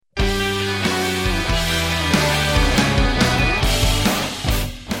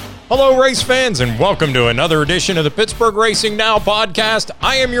Hello, race fans, and welcome to another edition of the Pittsburgh Racing Now podcast.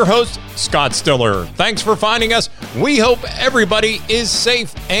 I am your host, Scott Stiller. Thanks for finding us. We hope everybody is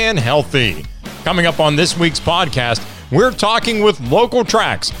safe and healthy. Coming up on this week's podcast, we're talking with local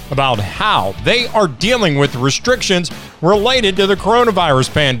tracks about how they are dealing with restrictions related to the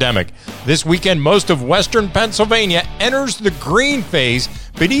coronavirus pandemic. This weekend, most of Western Pennsylvania enters the green phase,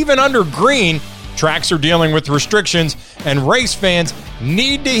 but even under green, tracks are dealing with restrictions, and race fans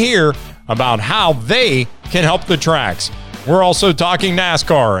need to hear about how they can help the tracks. We're also talking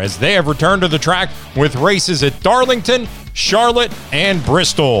NASCAR as they have returned to the track with races at Darlington, Charlotte, and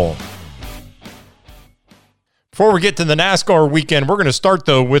Bristol. Before we get to the NASCAR weekend, we're going to start,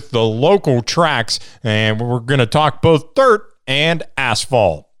 though, with the local tracks, and we're going to talk both dirt and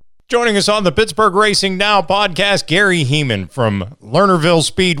asphalt. Joining us on the Pittsburgh Racing Now podcast, Gary Heeman from Lernerville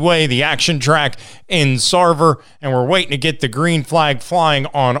Speedway, the action track in Sarver, and we're waiting to get the green flag flying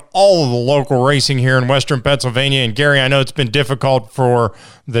on all of the local racing here in Western Pennsylvania. And Gary, I know it's been difficult for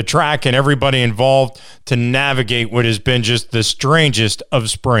the track and everybody involved to navigate what has been just the strangest of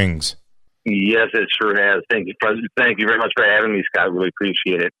springs. Yes, it sure has. Thank you very much for having me, Scott. I really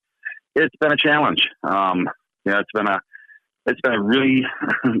appreciate it. It's been a challenge. It's been a really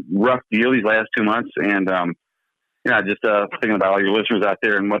rough deal these last 2 months, and just thinking about all your listeners out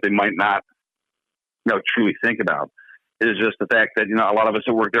there and what they might not, truly think about is just the fact that a lot of us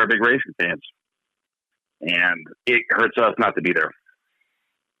at work there are big racing fans, and it hurts us not to be there.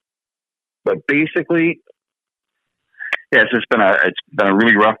 But basically, yeah, it's been a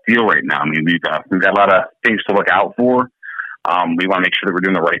really rough deal right now. I mean, we've got a lot of things to look out for. We want to make sure that we're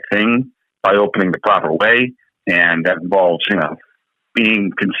doing the right thing by opening the proper way. And that involves,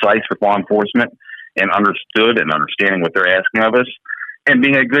 being concise with law enforcement and understood and understanding what they're asking of us, and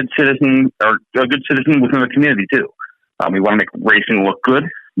being a good citizen or a good citizen within the community too. We want to make racing look good.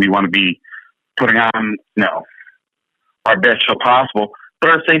 We want to be putting on, our best show possible, but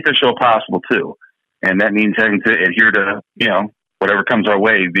our safest show possible too. And that means having to adhere to, whatever comes our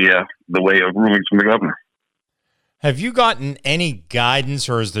way via the way of rulings from the governor. Have you gotten any guidance,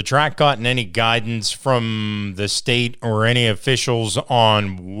 or has the track gotten any guidance from the state or any officials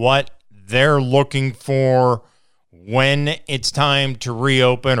on what they're looking for when it's time to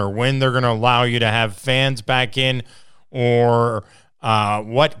reopen, or when they're going to allow you to have fans back in, or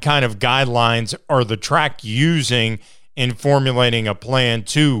what kind of guidelines are the track using in formulating a plan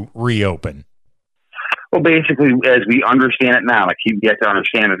to reopen? Well, basically, as we understand it now, you have to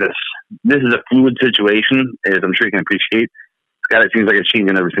understand that this is a fluid situation, as I'm sure you can appreciate. Scott, it seems like it's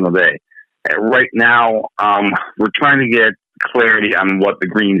changing every single day. Right now, we're trying to get clarity on what the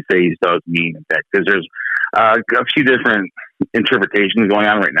green phase does mean, in fact, because there's a few different interpretations going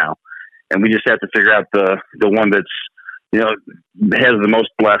on right now, and we just have to figure out the one that's has the most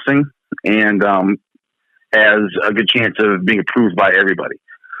blessing and has a good chance of being approved by everybody.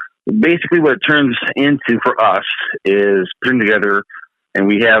 Basically, what it turns into for us is putting together, and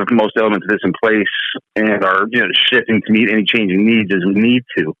we have most elements of this in place and are shifting to meet any changing needs as we need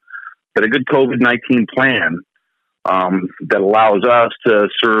to. But a good COVID-19 plan that allows us to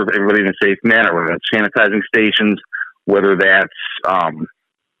serve everybody in a safe manner, whether that's sanitizing stations, whether that's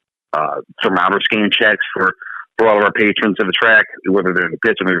thermometer scan checks for all of our patrons of the track, whether they're in the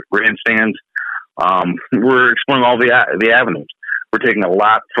pits or the grandstands. We're exploring all the avenues. We're taking a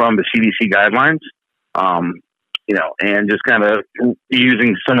lot from the CDC guidelines, and just kind of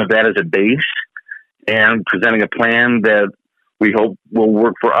using some of that as a base and presenting a plan that we hope will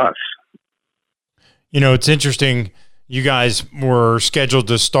work for us. It's interesting. You guys were scheduled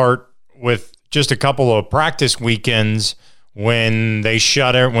to start with just a couple of practice weekends when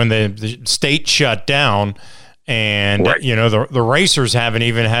the state shut down. And, right. The racers haven't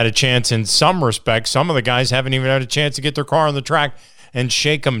even had a chance in some respects. Some of the guys haven't even had a chance to get their car on the track and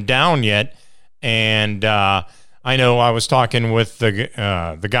shake them down yet. And I know I was talking with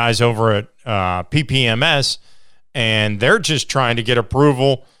the guys over at PPMS, and they're just trying to get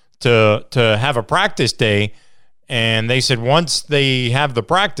approval to have a practice day. And they said once they have the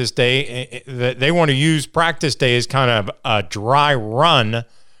practice day, they want to use practice day as kind of a dry run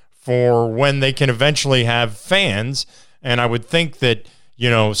for when they can eventually have fans. And I would think that,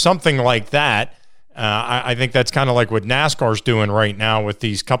 something like that, I think that's kind of like what NASCAR's doing right now with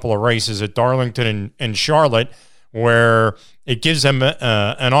these couple of races at Darlington and Charlotte, where it gives them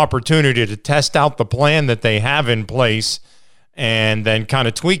an opportunity to test out the plan that they have in place and then kind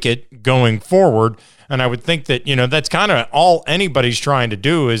of tweak it going forward. And I would think that, that's kind of all anybody's trying to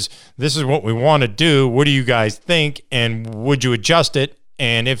do is, this is what we want to do. What do you guys think? And would you adjust it?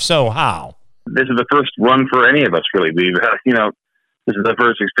 And if so, how? This is the first run for any of us, really. We've, This is the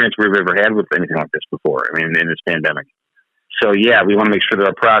first experience we've ever had with anything like this before. I mean, in this pandemic. So yeah, we want to make sure that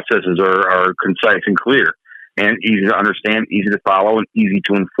our processes are concise and clear and easy to understand, easy to follow, and easy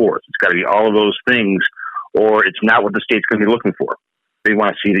to enforce. It's got to be all of those things, or it's not what the state's going to be looking for. They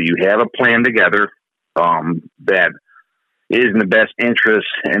want to see that you have a plan together that is in the best interest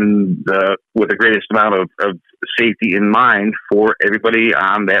and with the greatest amount of safety in mind for everybody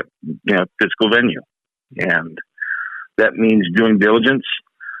on that physical venue, and that means doing diligence.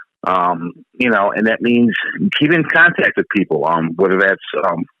 And that means keeping contact with people, whether that's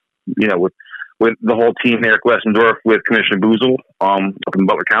with the whole team, Eric Westendorf, with Commissioner Boozle up in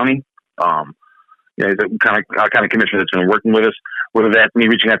Butler County. He's the kind of commissioner that's been working with us, whether that's me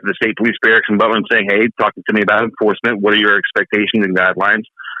reaching out to the state police barracks in Butler and saying, hey, talking to me about enforcement, what are your expectations and guidelines?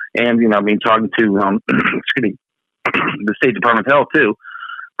 And, talking to the State Department of Health, too,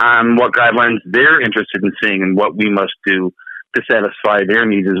 on what guidelines they're interested in seeing and what we must do to satisfy their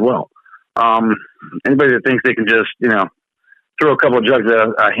needs as well. Anybody that thinks they can just, throw a couple of jugs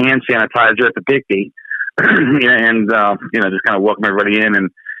of hand sanitizer at the pick gate and, just kind of welcome everybody in and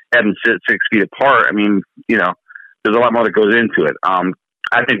have them sit 6 feet apart. I mean, there's a lot more that goes into it.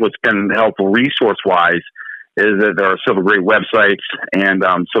 I think what's been helpful resource-wise is that there are several great websites and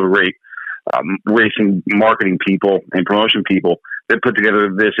several great racing marketing people and promotion people that put together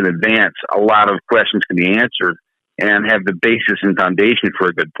this in advance. A lot of questions can be answered and have the basis and foundation for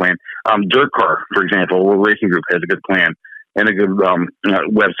a good plan. Dirt Car, for example, World Racing Group has a good plan and a good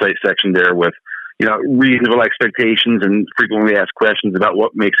website section there with reasonable expectations and frequently asked questions about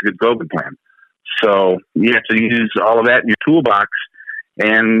what makes a good COVID plan. So you have to use all of that in your toolbox.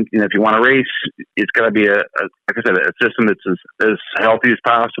 And if you want to race, it's got to be like I said, a system that's as healthy as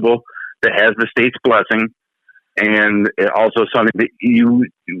possible, that has the state's blessing, and also something that you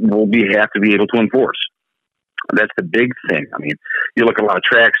will have to be able to enforce. That's the big thing. I mean, you look at a lot of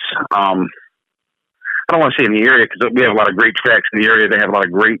tracks. I don't want to say in the area because we have a lot of great tracks in the area. They have a lot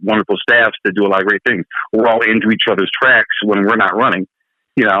of great, wonderful staffs that do a lot of great things. We're all into each other's tracks when we're not running,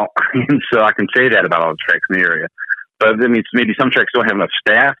 and so I can say that about all the tracks in the area. But I mean, maybe some tracks don't have enough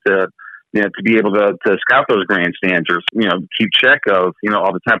staff to be able to scout those grandstands or, keep check of,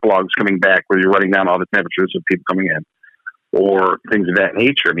 all the temp logs coming back where you're writing down all the temperatures of people coming in or things of that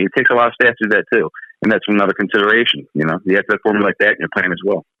nature. I mean, it takes a lot of staff to do that too. And that's another consideration. You have to have formula like that in your plan as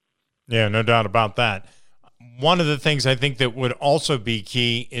well. Yeah, no doubt about that. One of the things I think that would also be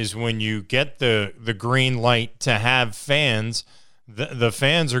key is when you get the green light to have fans, the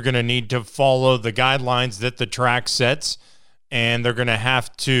fans are going to need to follow the guidelines that the track sets, and they're going to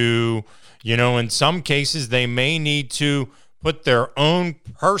have to, in some cases, they may need to put their own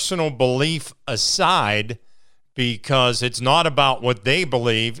personal belief aside because it's not about what they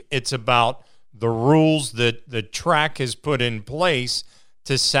believe. It's about the rules that the track has put in place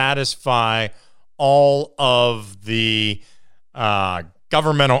to satisfy all of the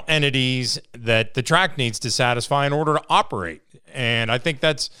governmental entities that the track needs to satisfy in order to operate. And I think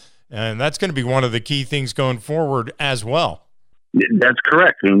that's going to be one of the key things going forward as well. That's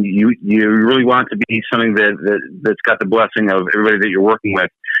correct. I mean, you really want it to be something that's got the blessing of everybody that you're working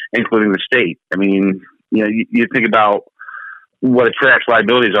with, including the state. I mean, you think about what a track's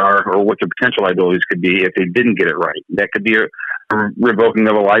liabilities are or what the potential liabilities could be if they didn't get it right. That could be a revoking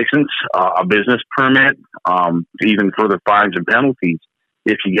of a license, a business permit, even further fines and penalties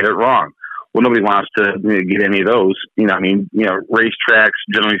if you get it wrong. Well, nobody wants to get any of those. Racetracks,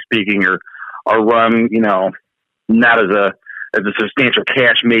 generally speaking, are run, not as a substantial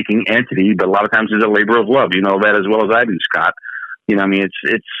cash making entity, but a lot of times it's a labor of love. You know that as well as I do, Scott.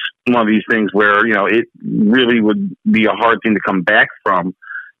 It's one of these things where, it really would be a hard thing to come back from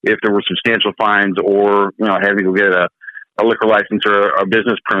if there were substantial fines or, having to get a liquor license or a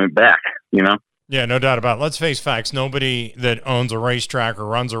business permit back, Yeah, no doubt about it. Let's face facts. Nobody that owns a racetrack or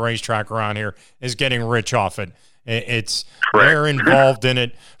runs a racetrack around here is getting rich off it. It's they're involved in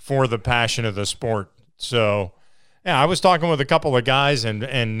it for the passion of the sport. So, yeah, I was talking with a couple of guys, and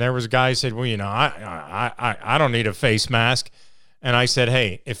there was a guy who said, well, I don't need a face mask. And I said,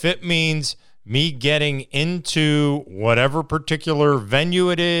 hey, if it means me getting into whatever particular venue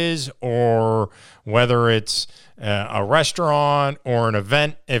it is, or whether it's a restaurant or an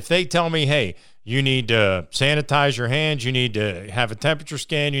event, if they tell me, hey, you need to sanitize your hands, you need to have a temperature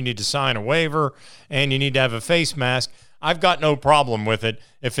scan, you need to sign a waiver, and you need to have a face mask, I've got no problem with it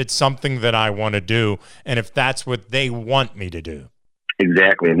if it's something that I want to do and if that's what they want me to do.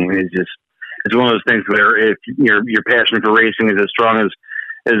 Exactly. I mean, it's one of those things where if your passion for racing is as strong as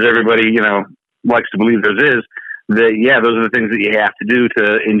everybody, likes to believe theirs is, that, those are the things that you have to do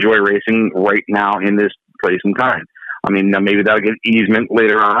to enjoy racing right now in this place and time. I mean, now maybe that'll get easement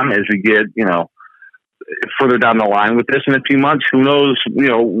later on as we get, further down the line with this in a few months. Who knows,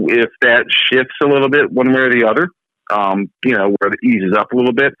 if that shifts a little bit one way or the other, where it eases up a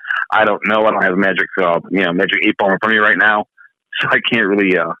little bit. I don't know. I don't have a magic 8 ball in front of me right now. So I can't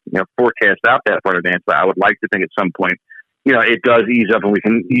really, forecast out that far in advance, but I would like to think at some point, it does ease up and we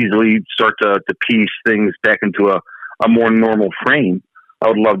can easily start to piece things back into a more normal frame. I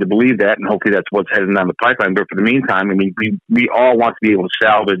would love to believe that, and hopefully that's what's heading down the pipeline. But for the meantime, I mean, we all want to be able to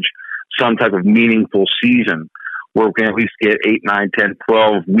salvage some type of meaningful season where we can at least get 8, 9, 10,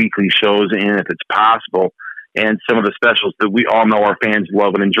 12 weekly shows in if it's possible. And some of the specials that we all know our fans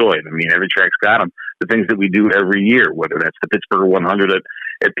love and enjoy. I mean, every track's got them. The things that we do every year, whether that's the Pittsburgh 100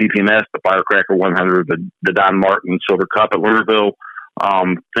 at PPMS, the Firecracker 100, the Don Martin Silver Cup at Lernerville,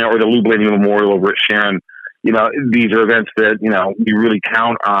 or the Lou Blaney Memorial over at Sharon. These are events that, we really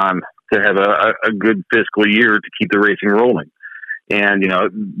count on to have a good fiscal year to keep the racing rolling. And,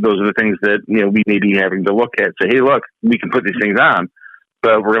 those are the things that, we may be having to look at. Say, hey, look, we can put these things on,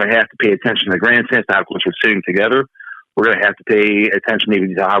 but we're going to have to pay attention to the grandstands, to how close we're sitting together. We're going to have to pay attention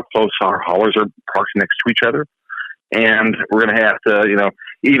maybe to how close our haulers are parked next to each other. And we're going to have to,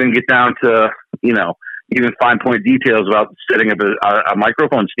 even get down to, even fine point details about setting up a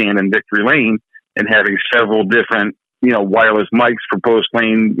microphone stand in Victory Lane and having several different, wireless mics for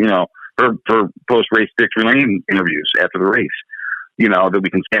post-lane, for post-race Victory Lane interviews after the race, that we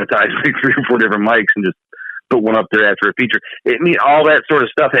can sanitize like 3 or 4 different mics and just put one up there after a feature. All that sort of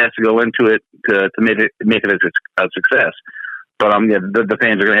stuff has to go into it to make it a success. But the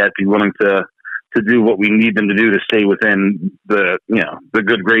fans are going to have to be willing to do what we need them to do to stay within the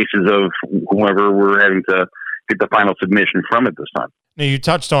good graces of whoever we're having to get the final submission from it this time. Now, you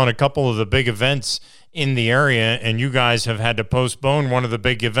touched on a couple of the big events in the area, and you guys have had to postpone one of the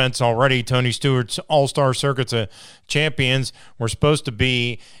big events already. Tony Stewart's All-Star Circuits of Champions were supposed to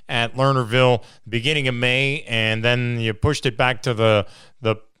be at Lernerville beginning of May, and then you pushed it back to the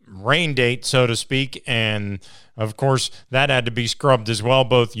rain date, so to speak, and of course that had to be scrubbed as well.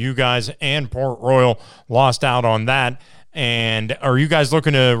 Both you guys and Port Royal lost out on that. And are you guys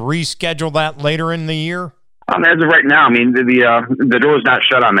looking to reschedule that later in the year? As of right now, I mean, the door's not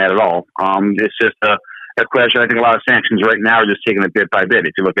shut on that at all. It's just a question. I think a lot of sanctions right now are just taking it bit by bit.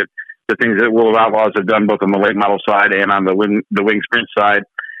 If you look at the things that World of Outlaws have done, both on the late model side and on the wing sprint side,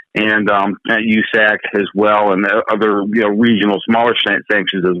 and at USAC as well, and other regional smaller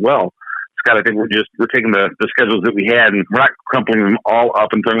sanctions as well. Scott, I think we're taking the schedules that we had, and we're not crumpling them all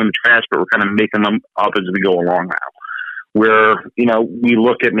up and throwing them in the trash, but we're kind of making them up as we go along now. Where we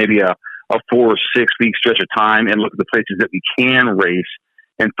look at maybe a 4 or 6 week stretch of time and look at the places that we can race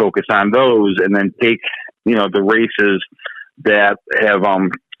and focus on those, and then take the races that have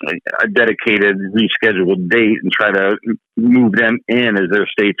a dedicated rescheduled date and try to move them in as their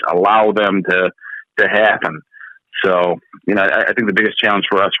states allow them to happen. So I think the biggest challenge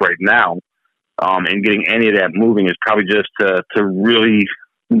for us right now in getting any of that moving is probably just to really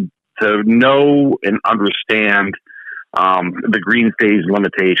to know and understand the green phase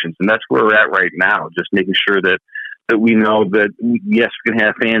limitations. And that's where we're at right now, just making sure that we know that, yes, we can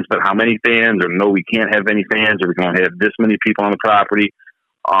have fans, but how many fans, or no, we can't have any fans, or we can only have this many people on the property,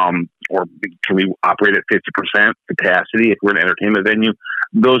 or can we operate at 50% capacity if we're an entertainment venue?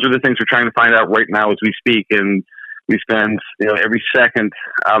 Those are the things we're trying to find out right now as we speak. And we spend, every second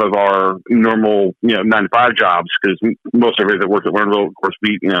out of our normal, 9 to 5 jobs, because most of everybody that works at Lernerville, of course,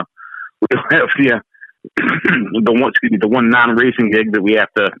 we have, the one non-racing gig that we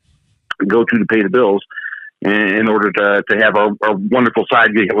have to go to pay the bills in order to have our wonderful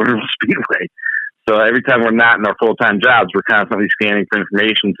side gig at Lernerville Speedway. So every time we're not in our full-time jobs, we're constantly scanning for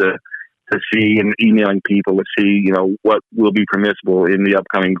information to see, and emailing people to see, what will be permissible in the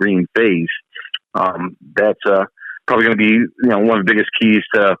upcoming green phase. That's probably going to be, one of the biggest keys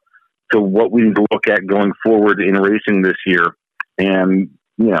to what we need to look at going forward in racing this year. And,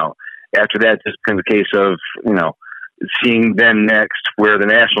 after that, just kind of a case of, seeing then next where the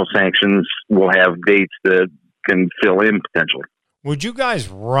national sanctions will have dates that can fill in potentially. Would you guys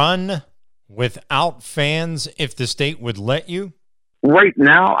run without fans if the state would let you? Right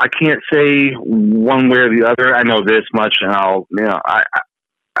now, I can't say one way or the other. I know this much, and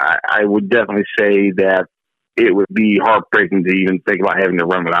I would definitely say that it would be heartbreaking to even think about having to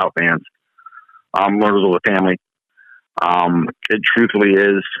run without fans. Lernerville with a family. It truthfully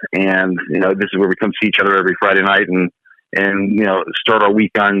is, and this is where we come see each other every Friday night, and start our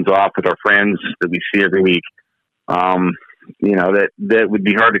weekends off with our friends that we see every week. That would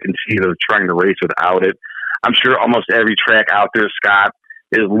be hard to conceive of trying to race without it. I'm sure almost every track out there, Scott,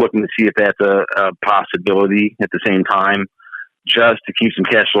 is looking to see if that's a possibility at the same time, just to keep some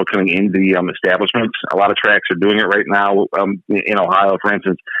cash flow coming into the establishments. A lot of tracks are doing it right now. In Ohio, for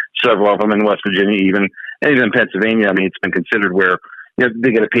instance, several of them in West Virginia, even in Pennsylvania. I mean, it's been considered where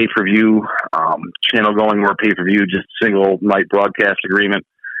they get a pay-per-view channel going, or pay-per-view, just single night broadcast agreement,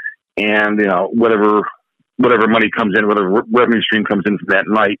 and whatever money comes in, whatever revenue stream comes in from that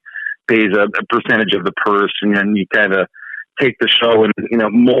night, pays a percentage of the purse, and then you kind of take the show and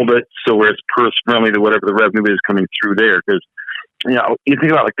mold it so where it's purse friendly to whatever the revenue is coming through there. Because you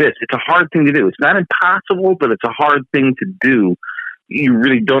think about it like this, it's a hard thing to do. It's not impossible, but it's a hard thing to do. You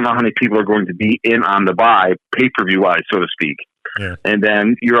really don't know how many people are going to be in on the buy, pay-per-view wise, so to speak. Yeah. And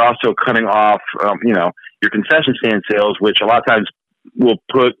then you're also cutting off, your concession stand sales, which a lot of times will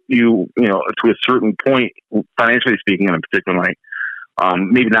put you, to a certain point, financially speaking, in a particular night.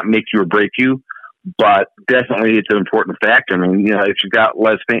 Maybe not make you or break you, but definitely it's an important factor. I mean, if you've got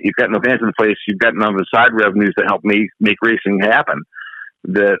you've got no fans in the place, you've got none of the side revenues that help make racing happen.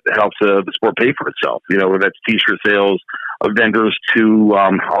 That helps the sport pay for itself. Whether that's T-shirt sales of vendors to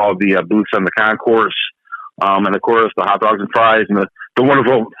all the booths on the concourse, and of course the hot dogs and fries and the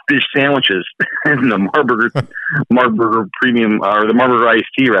wonderful fish sandwiches and the Marburger premium, or the Marburger iced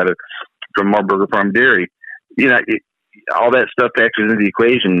tea rather, from Marburger Farm Dairy. All that stuff factors into the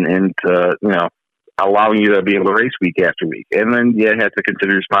equation, and allowing you to be able to race week after week. And then you have to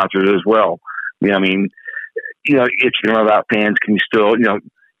consider your sponsors as well. If you can run without fans, can you still,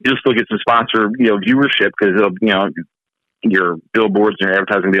 you'll still get some sponsor, viewership, because your billboards and your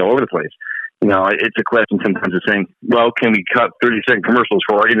advertising will be all over the place. It's a question sometimes of saying, well, can we cut 30-second commercials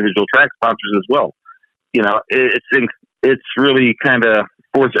for our individual track sponsors as well? It's really kind of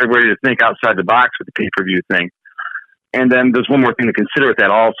forced everybody to think outside the box with the pay-per-view thing. And then there's one more thing to consider with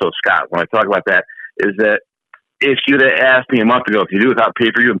that also, Scott, when I talk about that, is that if you'd have asked me a month ago, if you do without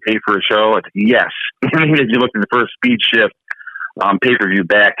pay-per-view and pay for a show, it's yes. I mean, if you look at the first Speed Shift pay-per-view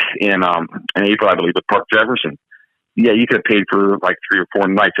back in April, I believe, with Park Jefferson, yeah, you could have paid for like 3 or 4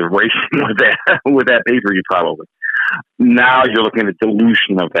 nights of racing with that pay-per-view probably. Now you're looking at the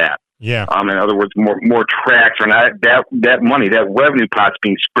dilution of that. Yeah. In other words, more tracks are not that money, that revenue pot's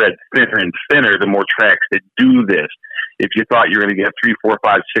being spread thinner and thinner the more tracks that do this. If you thought you were going to get 3, 4,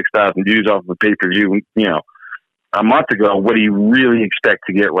 5, 6,000 views off of a pay-per-view, a month ago, what do you really expect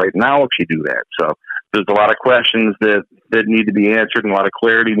to get right now if you do that? So there's a lot of questions that need to be answered, and a lot of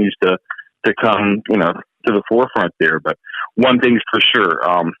clarity needs to come, to the forefront there. But one thing's for sure,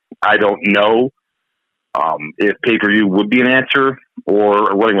 I don't know if pay-per-view would be an answer, or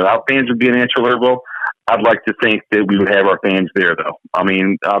running without fans would be an answer, Lerbo. I'd like to think that we would have our fans there, though. I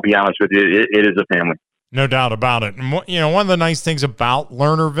mean, I'll be honest with you, it is a family. No doubt about it. And one of the nice things about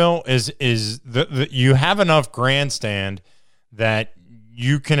Lernerville is that you have enough grandstand that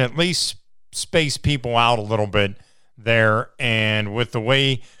you can at least space people out a little bit there. And with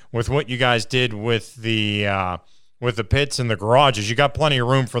what you guys did with the pits and the garages, you got plenty of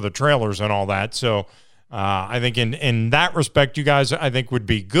room for the trailers and all that. So I think in that respect, you guys, I think, would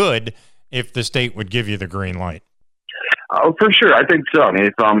be good if the state would give you the green light. Oh, for sure. I think so. I mean,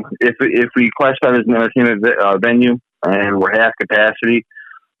 if we classify it as an entertainment venue and we're half capacity,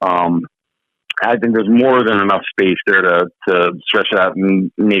 I think there's more than enough space there to stretch it out and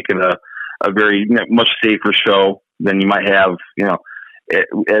make it a very much safer show than you might have,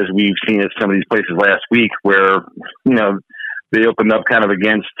 as we've seen at some of these places last week, where they opened up kind of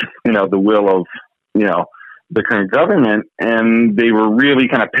against the will of the current government, and they were really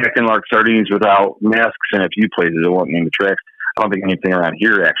kind of pecking like sardines without masks in a few places. I won't name the tracks. I don't think anything around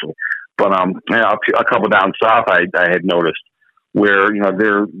here actually, but a couple down south I had noticed where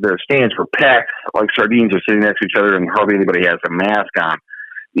their stands were packed like sardines, are sitting next to each other, and hardly anybody has a mask on.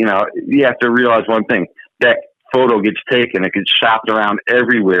 You have to realize one thing: that photo gets taken, it gets shopped around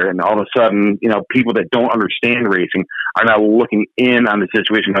everywhere, and all of a sudden, people that don't understand racing are now looking in on the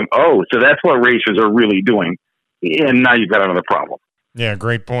situation, like, oh, so that's what racers are really doing, and now you've got another problem. Yeah,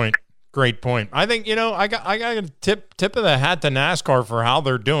 great point. Great point. I think I got a tip of the hat to NASCAR for how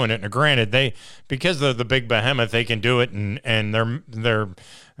they're doing it. And granted, because they're the big behemoth, they can do it, and they're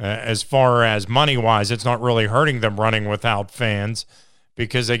as far as money wise, it's not really hurting them running without fans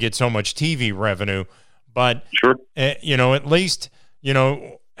because they get so much TV revenue. But, sure. At least,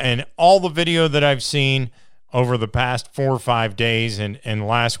 and all the video that I've seen over the past 4 or 5 days and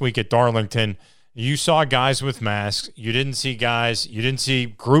last week at Darlington, you saw guys with masks. You didn't see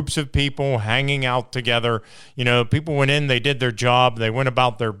groups of people hanging out together. People went in, they did their job, they went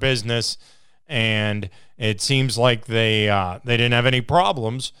about their business, and it seems like they didn't have any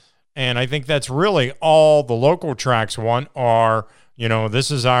problems. And I think that's really all the local tracks want are,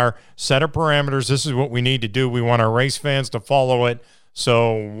 this is our set of parameters. This is what we need to do. We want our race fans to follow it.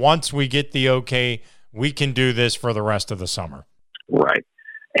 So once we get the okay, we can do this for the rest of the summer. Right.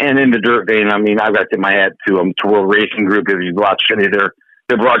 And in the dirt vein, I mean, I've got to tip my hat to World Racing Group. If you watch any of their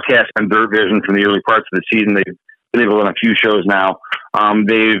broadcast on Dirt Vision from the early parts of the season, they've been able to run a few shows now.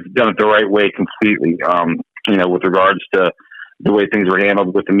 They've done it the right way completely, with regards to the way things were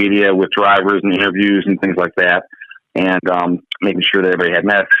handled with the media, with drivers and interviews and things like that. And making sure that everybody had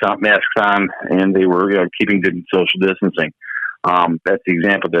masks on, and they were keeping good social distancing. That's the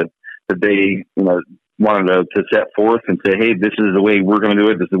example that they wanted to set forth and say, hey, this is the way we're going to do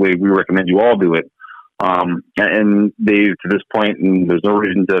it. This is the way we recommend you all do it. And they, to this point, and there's no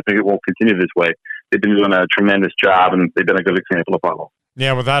reason to think it won't continue this way, they've been doing a tremendous job, and they've been a good example to follow.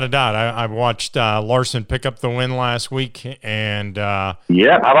 Yeah, without a doubt. I watched Larson pick up the win last week, and how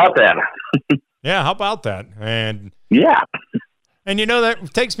about that? Yeah, how about that? And yeah, and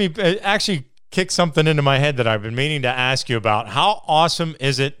that takes me actually kicked something into my head that I've been meaning to ask you about. How awesome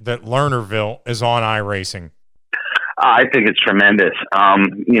is it that Lernerville is on iRacing? I think it's tremendous.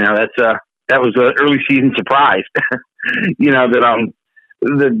 That was an early season surprise.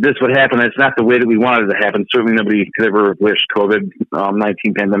 That this would happen. It's not the way that we wanted it to happen. Certainly, nobody could ever wish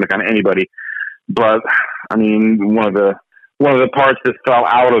COVID-19 pandemic on anybody. But I mean, one of the parts that fell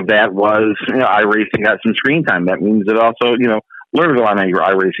out of that was iRacing got some screen time. That means that also Lernerville on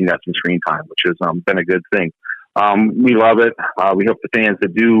iRacing got some screen time, which has been a good thing. We love it. We hope the fans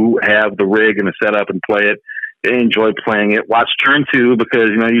that do have the rig and the setup and play it, they enjoy playing it. Watch turn 2,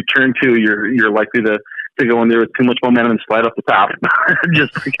 because you turn 2, you're likely to go in there with too much momentum and slide off the top,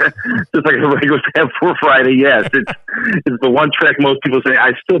 just like a regular Fab 4 Friday. Yes, it's the one track most people say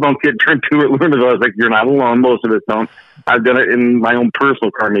I still don't get turn 2 at Lernerville. I was like, you're not alone. Most of us don't. I've done it in my own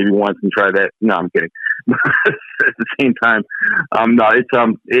personal car maybe once and tried that. No, I'm kidding. At the same time, no, it's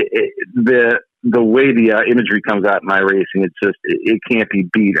the way the imagery comes out in iRacing, it's just it can't be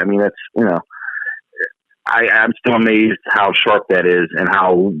beat. I mean, that's I'm still amazed how sharp that is, and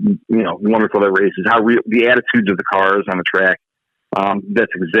how wonderful that race is. How real the attitudes of the cars on the track.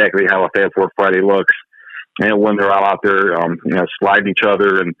 That's exactly how a Fab 4 Friday looks, and when they're all out there, sliding each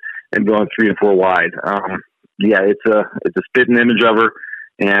other and going 3 and 4 wide. It's a spitting image of her.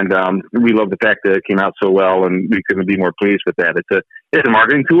 And we love the fact that it came out so well, and we couldn't be more pleased with that. It's a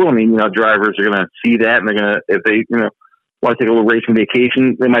marketing tool. I mean, drivers are going to see that, and they're going to, if they want to take a little racing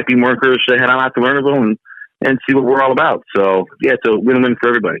vacation, they might be more encouraged to head on out to Lernerville and see what we're all about. So yeah, it's a win-win for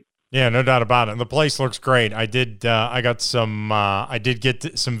everybody. Yeah, no doubt about it. And the place looks great. I did get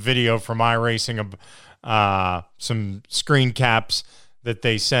some video from iRacing of some screen caps that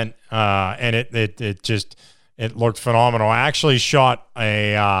they sent, and it looked phenomenal. I actually shot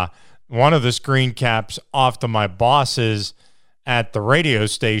one of the screen caps off to my bosses at the radio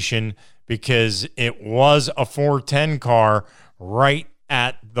station, because it was a 410 car right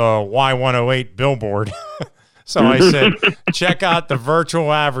at the Y108 billboard. So I said, check out the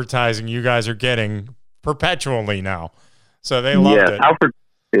virtual advertising you guys are getting perpetually now. So they loved it. How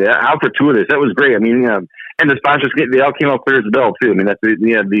fortuitous. That was great. I mean, and the sponsors, they all came out clear as a bell too. I mean, that's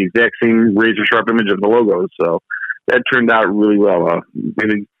the exact same razor sharp image of the logos. So that turned out really well.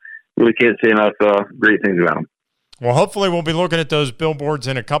 Really can't say enough great things about them. Well, hopefully we'll be looking at those billboards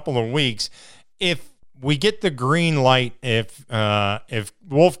in a couple of weeks. If we get the green light, if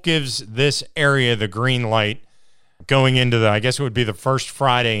Wolf gives this area the green light going into I guess it would be the first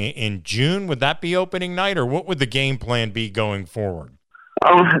Friday in June, would that be opening night, or what would the game plan be going forward?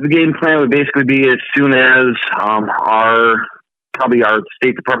 The game plan would basically be as soon as our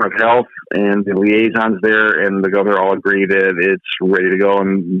State Department of Health and the liaisons there and the governor all agree that it's ready to go,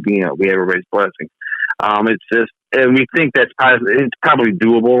 and we have everybody's blessing. It's just, and we think it's probably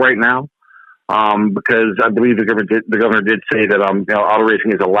doable right now, because I believe the governor did say that auto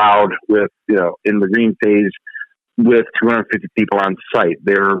racing is allowed with in the green phase with 250 people on site.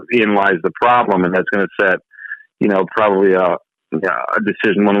 Therein lies the problem, and that's going to set probably a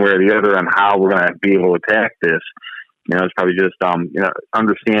decision one way or the other on how we're going to be able to attack this. It's probably just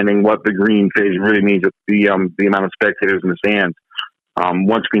understanding what the green phase really means with the amount of spectators in the stands.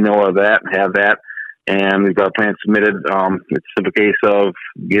 Once we know of that, have that, and we've got a plan submitted, it's a simple case of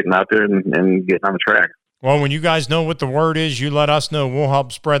getting out there and getting on the track. Well, when you guys know what the word is, you let us know. We'll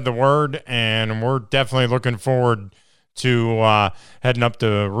help spread the word, and we're definitely looking forward to heading up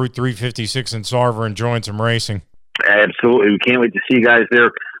to Route 356 in Sarver and enjoying some racing. Absolutely. We can't wait to see you guys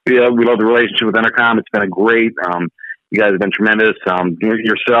there. We love the relationship with Intercom. It's been a great. You guys have been tremendous.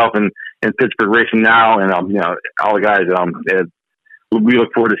 Yourself and Pittsburgh Racing Now, and all the guys. We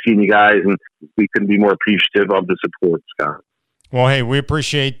look forward to seeing you guys, and we couldn't be more appreciative of the support, Scott. Well, hey, we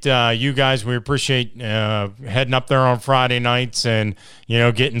appreciate you guys. We appreciate heading up there on Friday nights and,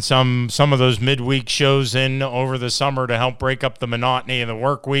 getting some of those midweek shows in over the summer to help break up the monotony of the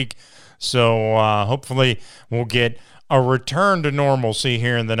work week. So hopefully we'll get a return to normalcy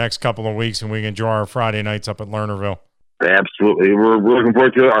here in the next couple of weeks and we can enjoy our Friday nights up at Lernerville. Absolutely. We're looking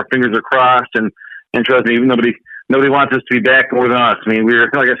forward to it. Our fingers are crossed, and trust me, nobody wants us to be back more than us. I mean,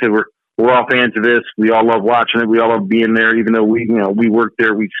 like I said, we're all fans of this. We all love watching it. We all love being there, even though we work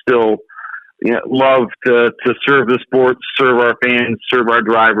there. We still love to serve the sport, serve our fans, serve our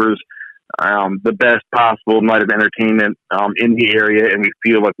drivers, the best possible night of entertainment in the area, and we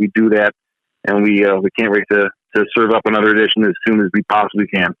feel like we do that, and we can't wait to serve up another edition as soon as we possibly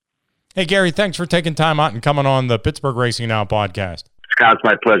can. Hey, Gary, thanks for taking time out and coming on the Pittsburgh Racing Now podcast. Scott, it's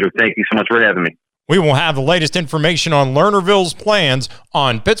my pleasure. Thank you so much for having me. We will have the latest information on Lernerville's plans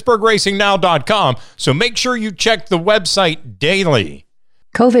on PittsburghRacingNow.com, so make sure you check the website daily.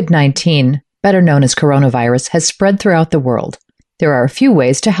 COVID-19, better known as coronavirus, has spread throughout the world. There are a few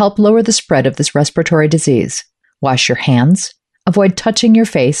ways to help lower the spread of this respiratory disease. Wash your hands. Avoid touching your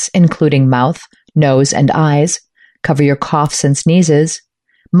face, including mouth, nose, and eyes. Cover your coughs and sneezes.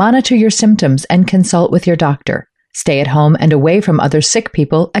 Monitor your symptoms and consult with your doctor. Stay at home and away from other sick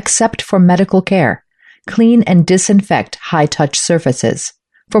people except for medical care. Clean and disinfect high-touch surfaces.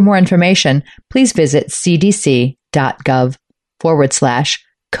 For more information, please visit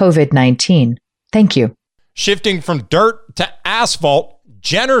cdc.gov/COVID-19. Thank you. Shifting from dirt to asphalt,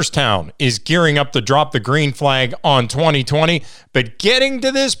 Jennerstown is gearing up to drop the green flag on 2020, but getting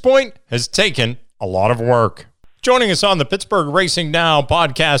to this point has taken a lot of work. Joining us on the Pittsburgh Racing Now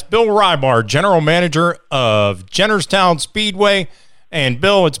podcast, Bill Rybar, General Manager of Jennerstown Speedway. And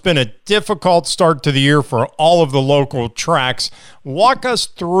Bill, it's been a difficult start to the year for all of the local tracks. Walk us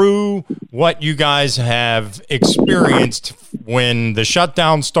through what you guys have experienced when the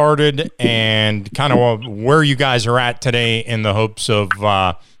shutdown started and kind of where you guys are at today in the hopes of,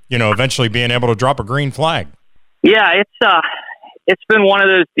 eventually being able to drop a green flag. Yeah, it's been one of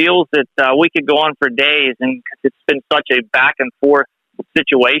those deals that we could go on for days, and it's been such a back and forth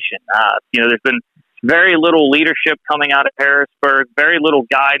situation. There's been very little leadership coming out of Harrisburg, very little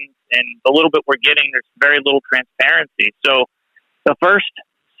guidance, and the little bit we're getting, there's very little transparency. So the first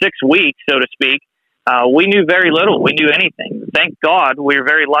 6 weeks, so to speak, we knew very little. We knew anything. Thank God we were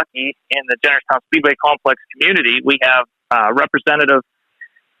very lucky in the Jennerstown Speedway Complex community. We have Representative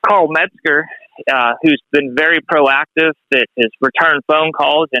Carl Metzger, who's been very proactive, that has returned phone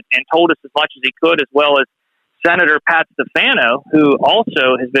calls and told us as much as he could, as well as Senator Pat Stefano, who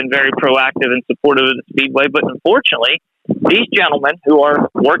also has been very proactive and supportive of the Speedway. But unfortunately, these gentlemen who are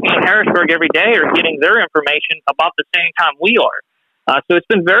working in Harrisburg every day are getting their information about the same time we are. So it's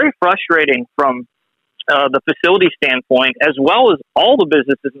been very frustrating from the facility standpoint, as well as all the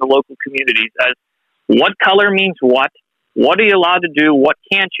businesses in the local communities, as what color means what are you allowed to do, what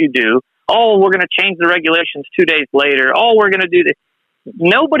can't you do? Oh, we're going to change the regulations 2 days later. Oh, we're going to do this.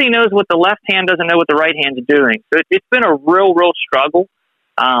 Nobody knows what the left hand doesn't know what the right hand's doing. So it's been a real struggle.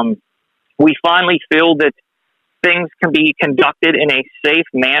 We finally feel that things can be conducted in a safe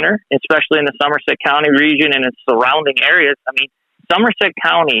manner, especially in the Somerset County region and its surrounding areas. I mean, Somerset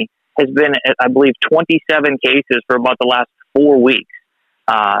County has been, I believe, 27 cases for about the last 4 weeks.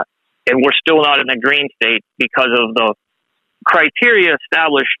 And we're still not in a green state because of the criteria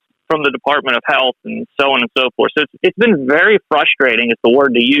established from the Department of Health and so on and so forth. So it's been very frustrating, is the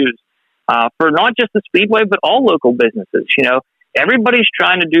word to use, for not just the Speedway, but all local businesses. Everybody's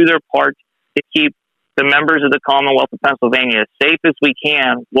trying to do their part to keep the members of the Commonwealth of Pennsylvania as safe as we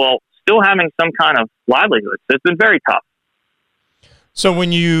can, while still having some kind of livelihood. So it's been very tough. So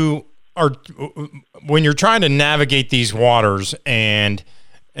when you're trying to navigate these waters and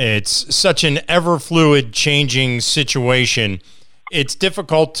it's such an ever fluid changing situation, it's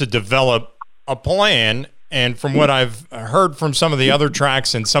difficult to develop a plan. And from what I've heard from some of the other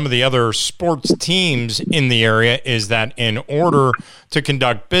tracks and some of the other sports teams in the area is that in order to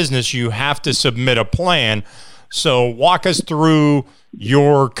conduct business, you have to submit a plan. So walk us through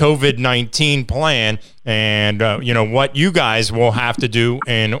your COVID-19 plan and, what you guys will have to do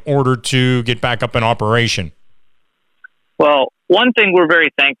in order to get back up in operation. Well, one thing we're very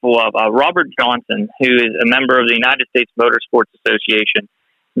thankful of, Robert Johnson, who is a member of the United States Motorsports Association,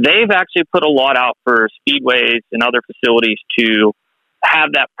 they've actually put a lot out for speedways and other facilities to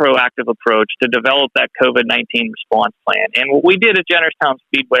have that proactive approach to develop that COVID-19 response plan. And what we did at Jennerstown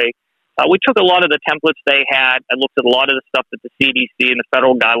Speedway, we took a lot of the templates they had. I looked at a lot of the stuff that the CDC and the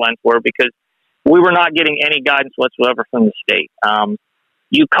federal guidelines were, because we were not getting any guidance whatsoever from the state.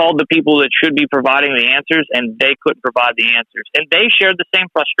 You called the people that should be providing the answers, and they couldn't provide the answers. And they shared the same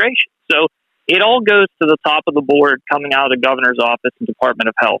frustration. So it all goes to the top of the board coming out of the governor's office and Department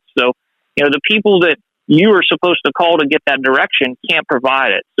of Health. So, the people that you are supposed to call to get that direction can't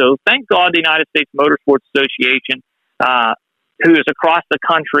provide it. So thank God the United States Motorsports Association, who is across the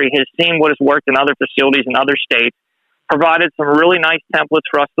country, has seen what has worked in other facilities in other states, provided some really nice templates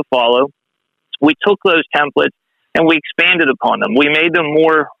for us to follow. We took those templates and we expanded upon them. We made them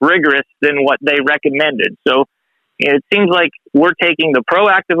more rigorous than what they recommended. So it seems like we're taking the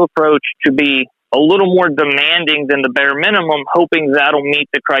proactive approach to be a little more demanding than the bare minimum, hoping that'll meet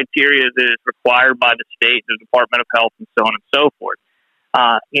the criteria that is required by the state, the Department of Health, and so on and so forth.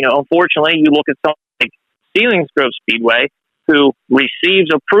 Unfortunately, you look at something like Selinsgrove Speedway, who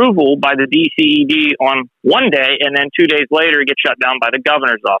receives approval by the DCED on one day, and then 2 days later gets shut down by the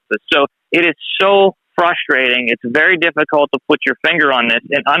governor's office. So it is so frustrating. It's very difficult to put your finger on this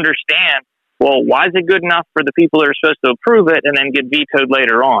and understand, well, why is it good enough for the people that are supposed to approve it and then get vetoed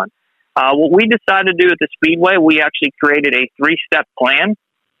later on? What we decided to do at the Speedway, we actually created a 3-step plan.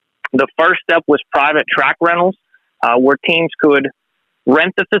 The first step was private track rentals, where teams could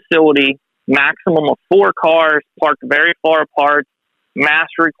rent the facility, maximum of 4 cars, parked very far apart,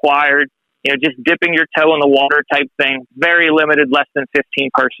 mask required, just dipping your toe in the water type thing, very limited, less than 15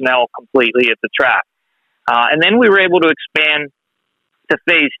 personnel completely at the track. And then we were able to expand to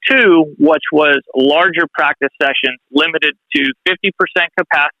phase 2, which was larger practice sessions limited to 50%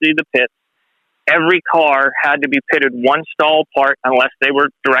 capacity of the pits. Every car had to be pitted one stall apart unless they were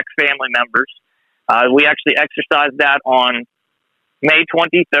direct family members. We actually exercised that on May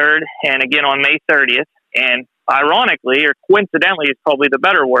 23rd and again on May 30th. And ironically, or coincidentally is probably the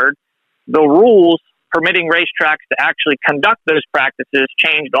better word, the rules permitting racetracks to actually conduct those practices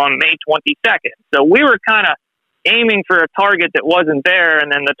changed on May 22nd. So we were kind of aiming for a target that wasn't there,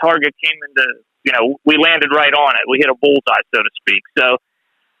 and then the target came into, we landed right on it. We hit a bullseye, so to speak. So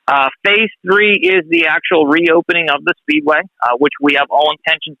phase 3 is the actual reopening of the Speedway, which we have all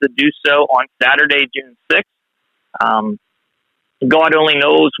intentions to do so on Saturday, June 6th. God only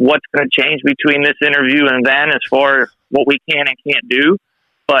knows what's going to change between this interview and then as far as what we can and can't do.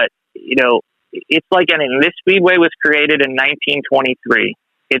 But, it's like this Speedway was created in 1923.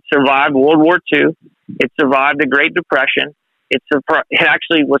 It survived World War II. It survived the Great Depression. It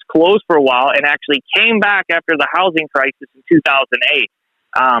actually was closed for a while and actually came back after the housing crisis in 2008.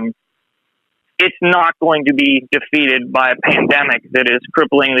 It's not going to be defeated by a pandemic that is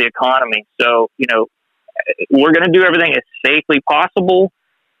crippling the economy. So, we're going to do everything as safely possible.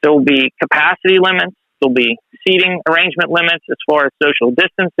 There will be capacity limits. There'll be seating arrangement limits as far as social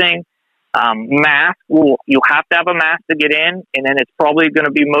distancing. Mask, you have to have a mask to get in, and then it's probably going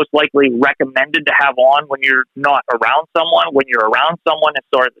to be most likely recommended to have on when you're not around someone. When you're around someone, as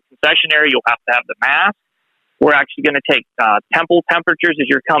far as the concessionary, you'll have to have the mask. We're actually going to take temple temperatures as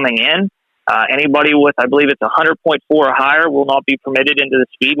you're coming in. Anybody with, I believe it's 100.4 or higher, will not be permitted into the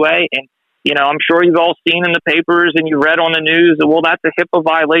Speedway. And, I'm sure you've all seen in the papers and you read on the news that, well, that's a HIPAA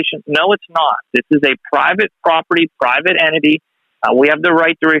violation. No, it's not. This is a private property, private entity. We have the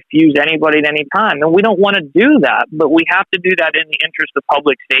right to refuse anybody at any time. And we don't want to do that, but we have to do that in the interest of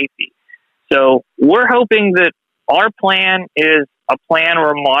public safety. So we're hoping that our plan is a plan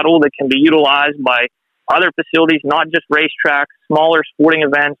or a model that can be utilized by other facilities, not just racetracks, smaller sporting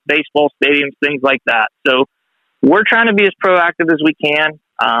events, baseball stadiums, things like that. So we're trying to be as proactive as we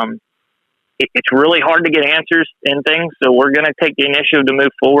can. It's really hard to get answers in things, so we're going to take the initiative to move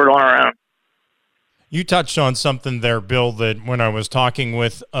forward on our own. You touched on something there, Bill, that when I was talking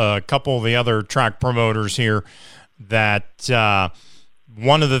with a couple of the other track promoters here, that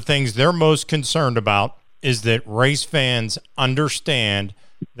one of the things they're most concerned about is that race fans understand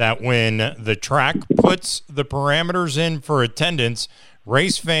that when the track puts the parameters in for attendance,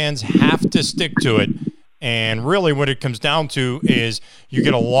 race fans have to stick to it. And really what it comes down to is you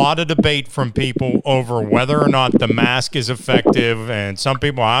get a lot of debate from people over whether or not the mask is effective. And some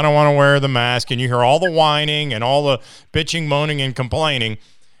people, I don't want to wear the mask. And you hear all the whining and all the bitching, moaning, and complaining.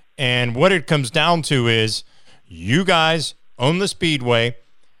 And what it comes down to is you guys own the Speedway.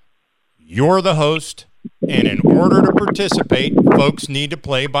 You're the host. And in order to participate, folks need to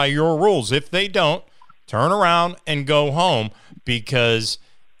play by your rules. If they don't, turn around and go home, because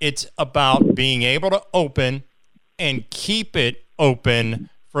it's about being able to open and keep it open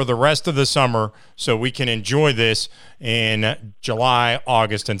for the rest of the summer so we can enjoy this in July,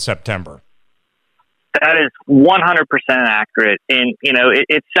 August, and September. That is 100% accurate. And,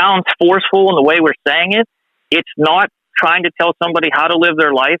 it sounds forceful in the way we're saying it. It's not trying to tell somebody how to live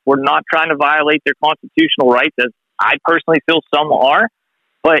their life. We're not trying to violate their constitutional rights, as I personally feel some are.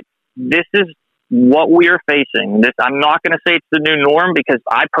 But this is what we are facing. I'm not going to say it's the new norm, because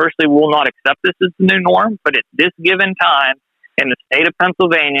I personally will not accept this as the new norm. But at this given time in the state of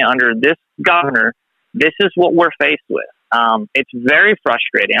Pennsylvania, under this governor, this is what we're faced with. It's very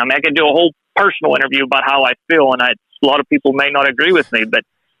frustrating. I mean, I could do a whole personal interview about how I feel, and a lot of people may not agree with me, but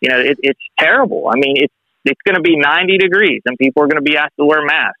it's terrible. I mean, it's going to be 90 degrees, and people are going to be asked to wear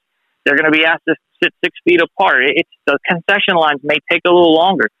masks. They're going to be asked to sit 6 feet apart. The concession lines may take a little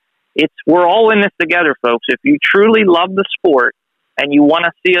longer. We're all in this together, folks. If you truly love the sport and you want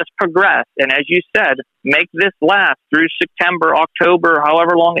to see us progress, and as you said, make this last through September, October,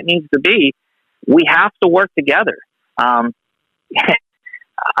 however long it needs to be, we have to work together. I'm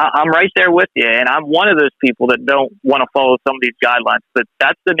right there with you, and I'm one of those people that don't want to follow some of these guidelines, but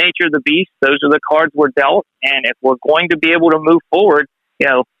that's the nature of the beast. Those are the cards we're dealt, and if we're going to be able to move forward,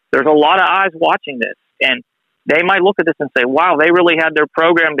 there's a lot of eyes watching this, and they might look at this and say, wow, they really had their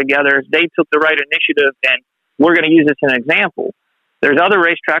program together. They took the right initiative, and we're going to use this as an example. There's other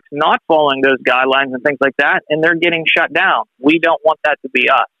racetracks not following those guidelines and things like that, and they're getting shut down. We don't want that to be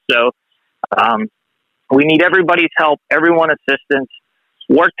us. So we need everybody's help, everyone's assistance,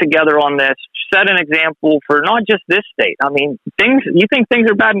 work together on this, set an example for not just this state. I mean, you think things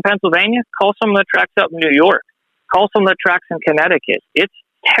are bad in Pennsylvania? Call some of the tracks up in New York. Call some of the tracks in Connecticut. It's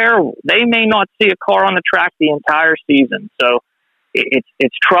terrible. They may not see a car on the track the entire season. So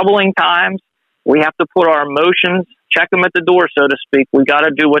it's troubling times. We have to put our emotions, check them at the door, so to speak. We got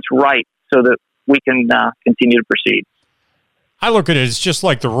to do what's right so that we can continue to proceed. I look at it as just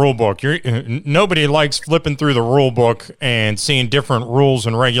like the rule book. Nobody likes flipping through the rule book and seeing different rules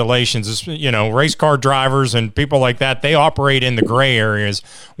and regulations. Race car drivers and people like that, they operate in the gray areas.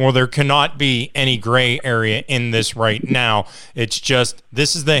 Well, there cannot be any gray area in this right now. It's just,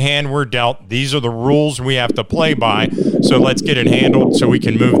 this is the hand we're dealt. These are the rules we have to play by. So let's get it handled so we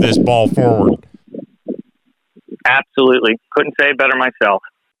can move this ball forward. Absolutely. Couldn't say it better myself.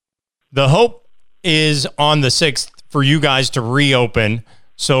 The hope is on the 6th for you guys to reopen.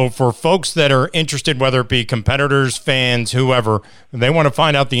 So for folks that are interested, whether it be competitors, fans, whoever, they want to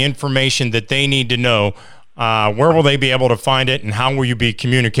find out the information that they need to know, where will they be able to find it, and how will you be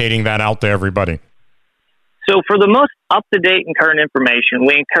communicating that out to everybody? So for the most up-to-date and current information,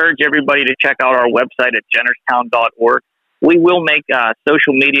 we encourage everybody to check out our website at jennerstown.org. We will make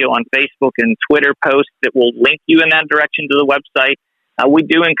social media on Facebook and Twitter posts that will link you in that direction to the website. We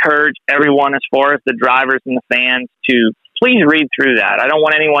do encourage everyone, as far as the drivers and the fans, to please read through that. I don't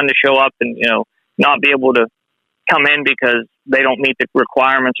want anyone to show up and not be able to come in because they don't meet the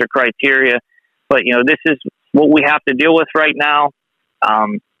requirements or criteria. But this is what we have to deal with right now.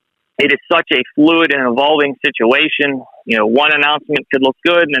 It is such a fluid and evolving situation. One announcement could look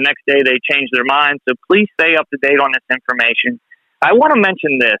good, and the next day they change their mind. So please stay up to date on this information. I want to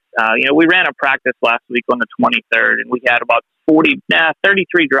mention this. We ran a practice last week on the 23rd, and we had about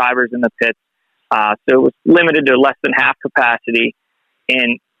 33 drivers in the pits. So it was limited to less than half capacity.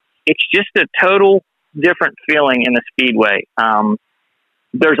 And it's just a total different feeling in the Speedway.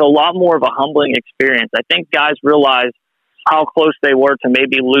 There's a lot more of a humbling experience. I think guys realize how close they were to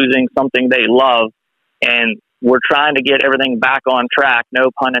maybe losing something they love. And we're trying to get everything back on track, no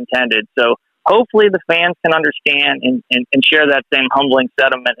pun intended. So hopefully the fans can understand and share that same humbling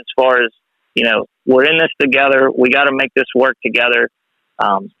sentiment as far as, we're in this together. We got to make this work together.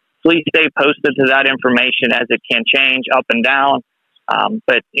 Please stay posted to that information as it can change up and down.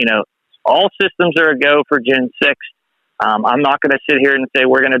 But all systems are a go for June 6th. I'm not going to sit here and say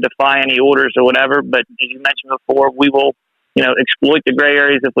we're going to defy any orders or whatever, but as you mentioned before, we will, exploit the gray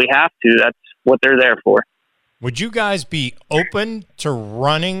areas if we have to. That's what they're there for. Would you guys be open to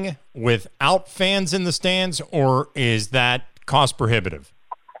running without fans in the stands, or is that cost prohibitive?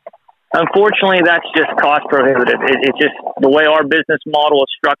 Unfortunately, that's just cost prohibitive. It's just the way our business model is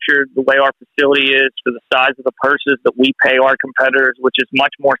structured, the way our facility is, for the size of the purses that we pay our competitors, which is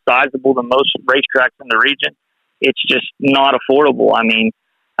much more sizable than most racetracks in the region. It's just not affordable. I mean,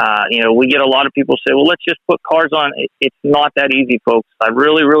 we get a lot of people say, well, let's just put cars on. It's not that easy, folks. I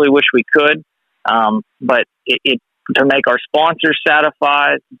really, really wish we could. But to make our sponsors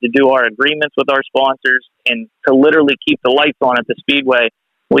satisfied, to do our agreements with our sponsors, and to literally keep the lights on at the Speedway,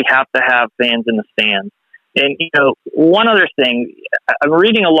 we have to have fans in the stands. And, one other thing, I'm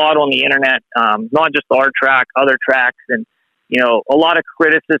reading a lot on the internet, not just our track, other tracks, and, a lot of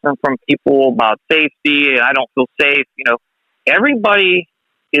criticism from people about safety. I don't feel safe. Everybody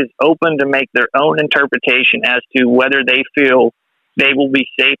is open to make their own interpretation as to whether they feel they will be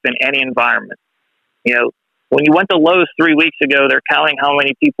safe in any environment. When you went to Lowe's 3 weeks ago, they're counting how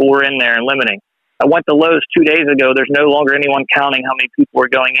many people were in there and limiting. I went to Lowe's 2 days ago. There's no longer anyone counting how many people were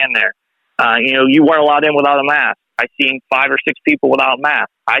going in there. You weren't allowed in without a mask. I seen 5 or 6 people without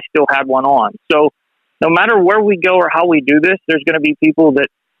masks. I still had one on. So no matter where we go or how we do this, there's going to be people that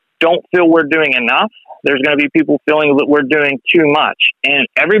don't feel we're doing enough. There's going to be people feeling that we're doing too much. And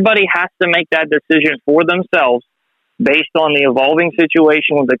everybody has to make that decision for themselves based on the evolving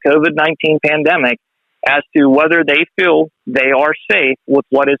situation with the COVID-19 pandemic as to whether they feel they are safe with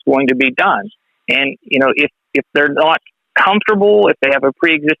what is going to be done. And, if they're not comfortable, if they have a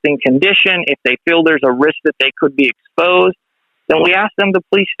pre-existing condition, if they feel there's a risk that they could be exposed, then we ask them to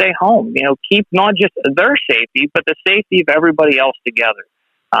please stay home. Keep not just their safety, but the safety of everybody else together.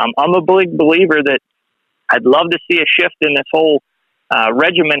 I'm a big believer that I'd love to see a shift in this whole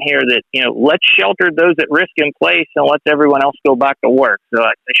regimen here that, let's shelter those at risk in place and let everyone else go back to work. So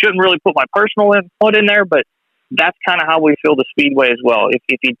I shouldn't really put my personal input in there, but that's kind of how we feel the Speedway as well.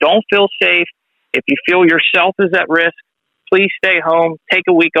 If you don't feel safe, if you feel yourself is at risk, please stay home, take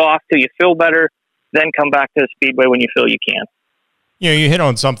a week off till you feel better, then come back to the Speedway when you feel you can. You hit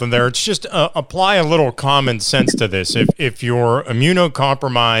on something there. It's just apply a little common sense to this. If you're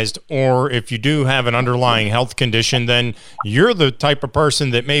immunocompromised or if you do have an underlying health condition, then you're the type of person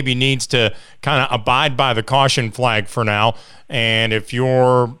that maybe needs to kind of abide by the caution flag for now. And if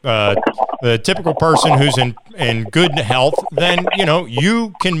you're the typical person who's in good health, then,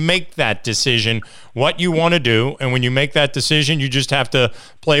 you can make that decision what you want to do. And when you make that decision, you just have to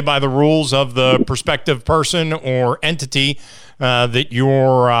play by the rules of the prospective person or entity that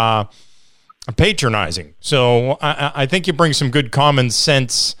you're patronizing. So I think you bring some good common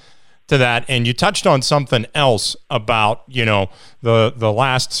sense to that. And you touched on something else about, the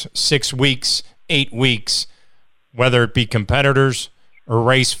last 6 weeks, 8 weeks, whether it be competitors or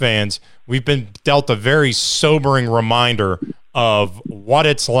race fans, we've been dealt a very sobering reminder of what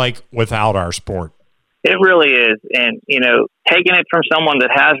it's like without our sport. It really is. And, taking it from someone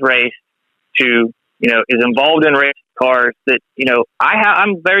that has raced to, is involved in race cars that,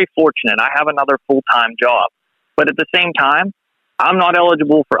 I'm very fortunate. I have another full-time job, but at the same time, I'm not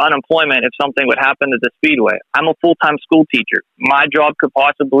eligible for unemployment if something would happen at the Speedway. I'm a full-time school teacher. My job could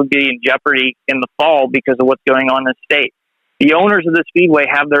possibly be in jeopardy in the fall because of what's going on in the state. The owners of the Speedway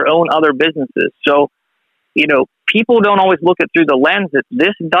have their own other businesses. So, people don't always look at through the lens that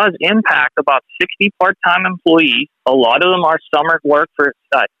this does impact about 60 part-time employees. A lot of them are summer work for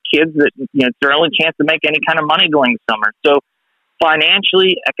kids that, it's their only chance to make any kind of money going summer. So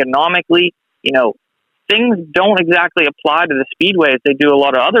financially, economically, things don't exactly apply to the Speedway as they do a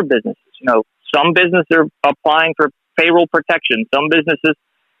lot of other businesses. Some businesses are applying for payroll protection. Some businesses,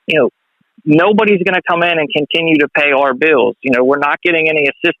 nobody's going to come in and continue to pay our bills. We're not getting any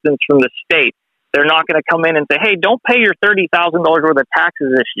assistance from the state. They're not going to come in and say, hey, don't pay your $30,000 worth of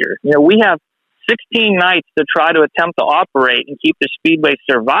taxes this year. We have 16 nights to try to attempt to operate and keep the Speedway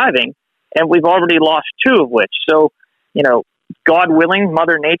surviving, and we've already lost 2 of which. So, God willing,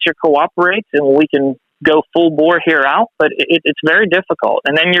 Mother Nature cooperates and we can go full bore here out, but it's very difficult.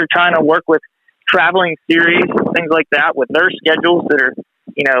 And then you're trying to work with traveling series and things like that with their schedules that are,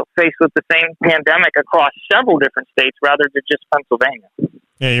 faced with the same pandemic across several different states rather than just Pennsylvania.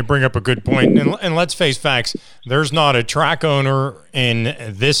 Yeah, you bring up a good point. And let's face facts, there's not a track owner in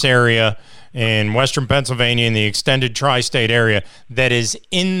this area, in Western Pennsylvania, in the extended tri-state area, that is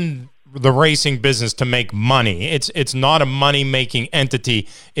in the racing business to make money. It's not a money-making entity.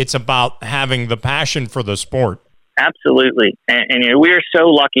 It's about having the passion for the sport. Absolutely. And we are so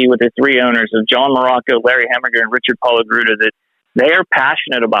lucky with the 3 owners of John Morocco, Larry Hemminger, and Richard Palagruda that they are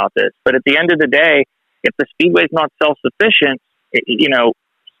passionate about this. But at the end of the day, if the Speedway is not self-sufficient,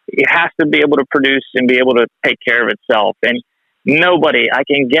 it has to be able to produce and be able to take care of itself. And nobody, I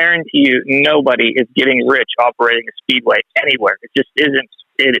can guarantee you, nobody is getting rich operating a Speedway anywhere. It just isn't.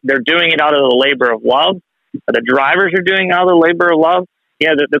 They're doing it out of the labor of love. The drivers are doing it out of the labor of love.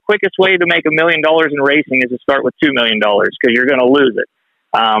 The quickest way to make $1 million in racing is to start with $2 million because you're going to lose it.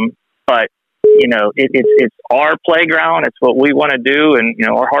 But it's our playground. It's what we want to do, and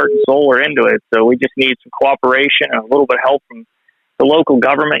our heart and soul are into it. So we just need some cooperation and a little bit of help from the local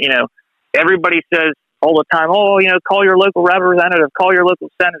government. Everybody says all the time, call your local representative, call your local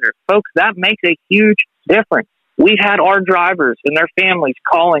senator. Folks, that makes a huge difference. We've had our drivers and their families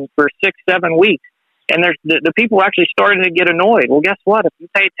calling for 6-7 weeks, and the people actually starting to get annoyed. Well, guess what? If you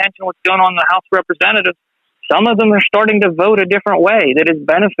pay attention to what's going on in the House of Representatives, some of them are starting to vote a different way that is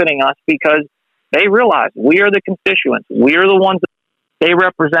benefiting us because they realize we are the constituents. We are the ones that they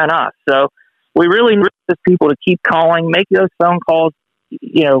represent us. So we really need people to keep calling, make those phone calls,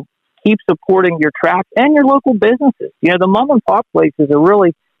 keep supporting your tracks and your local businesses. The mom and pop places are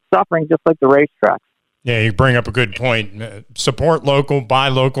really suffering just like the racetracks. Yeah, you bring up a good point. Support local, buy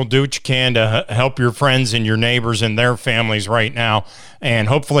local, do what you can to help your friends and your neighbors and their families right now. And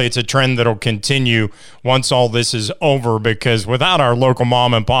hopefully it's a trend that'll continue once all this is over, because without our local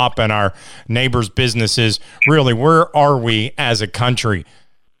mom and pop and our neighbors' businesses, really, where are we as a country?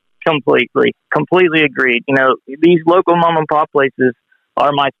 Completely agreed. You know, these local mom and pop places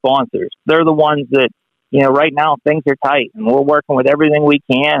are my sponsors. They're the ones that, you know, right now things are tight and we're working with everything we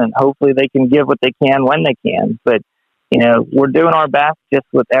can, and hopefully they can give what they can when they can. But, you know, we're doing our best just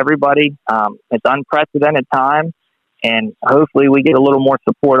with everybody. It's unprecedented time, and hopefully we get a little more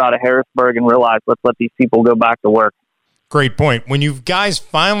support out of Harrisburg and realize, let's let these people go back to work. Great point. When you guys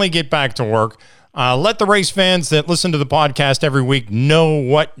finally get back to work, let the race fans that listen to the podcast every week know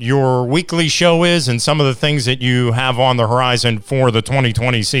what your weekly show is and some of the things that you have on the horizon for the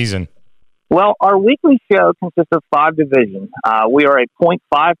 2020 season. Well, our weekly show consists of 5 divisions. We are a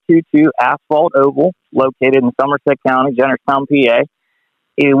 .522 asphalt oval located in Somerset County, Jennerstown, PA.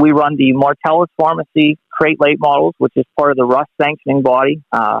 We run the Martellus Pharmacy crate late models, which is part of the Rush sanctioning body.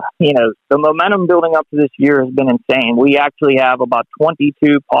 You know, the momentum building up to this year has been insane. We actually have about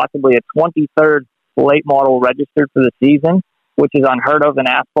 22, possibly a 23rd late model registered for the season, which is unheard of in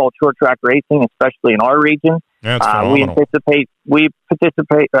asphalt short track racing, especially in our region. That's phenomenal.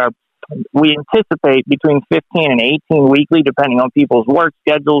 We anticipate between 15 and 18 weekly, depending on people's work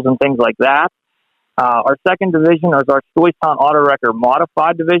schedules and things like that. Our second division is our Stoystown Auto Wrecker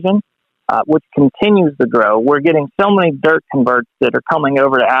Modified division, which continues to grow. We're getting so many dirt converts that are coming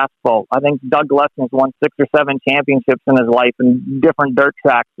over to asphalt. I think Doug Lesson's won 6 or 7 championships in his life in different dirt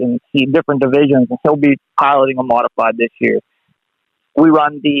tracks and different divisions, and he'll be piloting a modified this year. We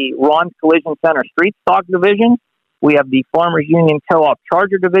run the Ron Collision Center Street Stock division. We have the Farmers Union Co-op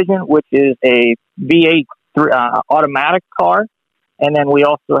Charger division, which is a V8 automatic car. And then we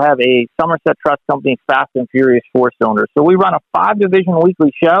also have a Somerset Trust Company Fast and Furious 4-cylinder. So we run a 5-division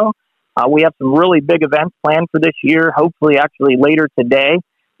weekly show. We have some really big events planned for this year. Hopefully, actually later today,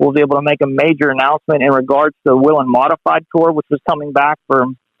 we'll be able to make a major announcement in regards to the Willen Modified Tour, which was coming back for,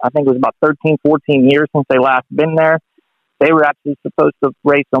 I think it was about 13, 14 years since they last been there. They were actually supposed to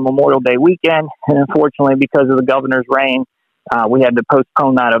race on Memorial Day weekend, and unfortunately, because of the governor's reign, we had to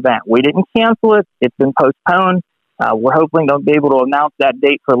postpone that event. We didn't cancel it. It's been postponed. We're hoping to be able to announce that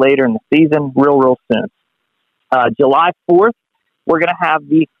date for later in the season real soon. July 4th, we're going to have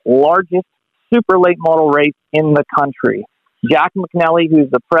the largest super late model race in the country. Jack McNally, who's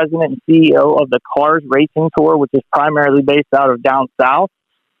the president and CEO of the Cars Racing Tour, which is primarily based out of down south,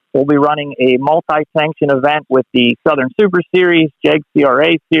 will be running a multi-sanction event with the Southern Super Series, JEG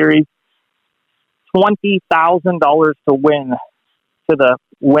CRA Series. $20,000 to win to the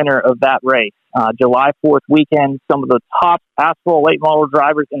winner of that race. July 4th weekend, some of the top asphalt late model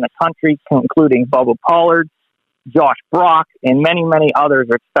drivers in the country, including Bubba Pollard, Josh Brock, and many, many others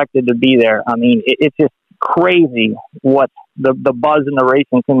are expected to be there. I mean, it's just crazy what the buzz in the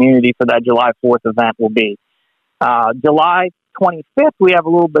racing community for that July 4th event will be. July 25th, we have a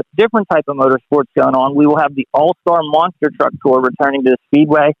little bit different type of motorsports going on. We will have the All-Star Monster Truck Tour returning to the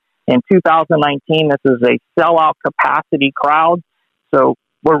Speedway. In 2019, this is a sellout capacity crowd. So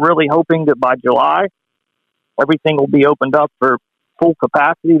we're really hoping that by July, everything will be opened up for full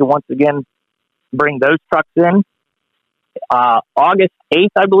capacity to once again bring those trucks in. August 8th,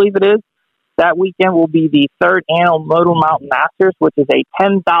 I believe it is. That weekend will be the 3rd annual Moto Mountain Masters, which is a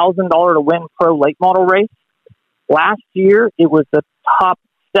 $10,000 to win pro late model race. Last year, it was the top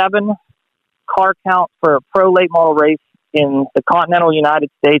 7 car count for a pro late model race in the continental United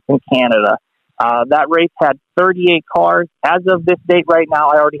States and Canada. That race had 38 cars. As of this date right now,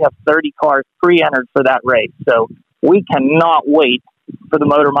 I already have 30 cars pre-entered for that race. So we cannot wait for the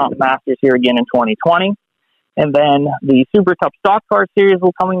Motor Mountain Masters here again in 2020. And then the Super Cup Stock Car Series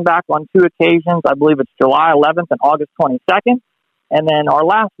will coming back on 2 occasions. I believe it's July 11th and August 22nd. And then our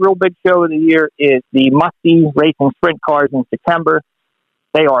last real big show of the year is the Muskie Racing Sprint Cars in September.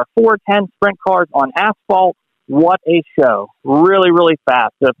 They are 410 sprint cars on asphalt. What a show. Really, really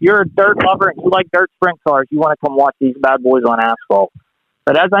fast. So if you're a dirt lover and you like dirt sprint cars, you want to come watch these bad boys on asphalt.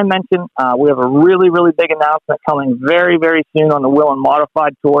 But as I mentioned, we have a really, really big announcement coming very, very soon on the Willen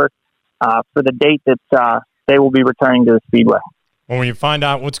Modified Tour for the date that they will be returning to the Speedway. Well, when you find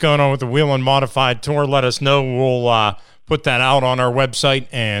out what's going on with the Willen Modified Tour, let us know. We'll put that out on our website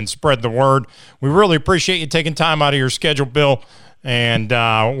and spread the word. We really appreciate you taking time out of your schedule, Bill. And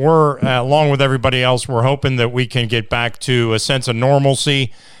we're, along with everybody else, we're hoping that we can get back to a sense of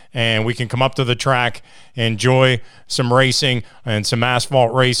normalcy and we can come up to the track, enjoy some racing and some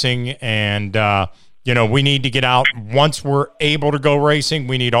asphalt racing, and we need to get out. Once we're able to go racing,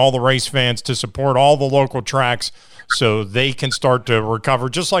 we need all the race fans to support all the local tracks so they can start to recover,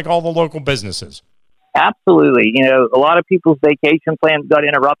 just like all the local businesses. Absolutely. A lot of people's vacation plans got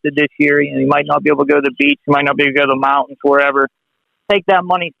interrupted this year. You might not be able to go to the beach. You might not be able to go to the mountains, wherever. Take that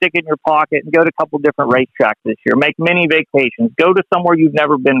money, stick it in your pocket, and go to a couple different racetracks this year. Make mini vacations. Go to somewhere you've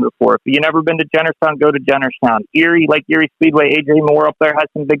never been before. If you've never been to Jennerstown, go to Jennerstown. Lake Erie Speedway, AJ Moore up there has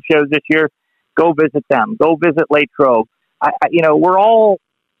some big shows this year. Go visit them. Go visit Latrobe. We're all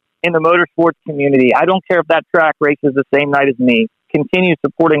in the motorsports community. I don't care if that track races the same night as me. Continue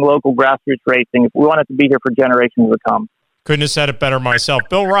supporting local grassroots racing if we want it to be here for generations to come. Couldn't have said it better myself.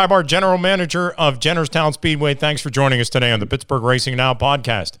 Bill Rybar, General Manager of Jennerstown Speedway, thanks for joining us today on the Pittsburgh Racing Now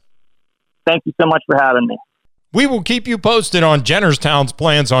podcast. Thank you so much for having me. We will keep you posted on Jennerstown's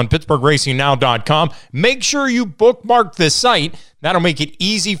plans on PittsburghRacingNow.com. Make sure you bookmark the site. That'll make it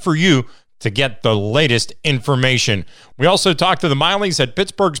easy for you to get the latest information. We also talked to the Mileys at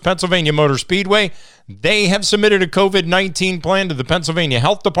Pittsburgh's Pennsylvania Motor Speedway. They have submitted a COVID-19 plan to the Pennsylvania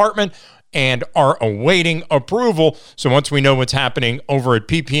Health Department and are awaiting approval. So once we know what's happening over at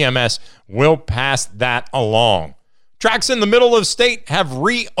PPMS, we'll pass that along. Tracks in the middle of state have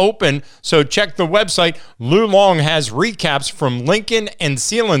reopened, so check the website. Lou Long has recaps from Lincoln and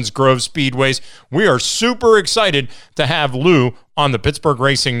Selinsgrove Speedways. We are super excited to have Lou on the Pittsburgh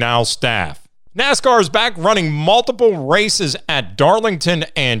Racing Now staff. NASCAR is back running multiple races at Darlington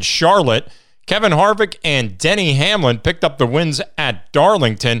and Charlotte. Kevin Harvick and Denny Hamlin picked up the wins at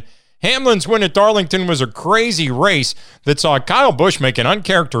Darlington. Hamlin's win at Darlington was a crazy race that saw Kyle Busch make an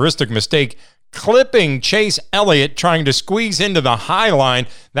uncharacteristic mistake, clipping Chase Elliott trying to squeeze into the high line.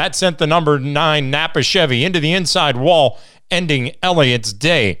 That sent the number 9 Napa Chevy into the inside wall, ending Elliott's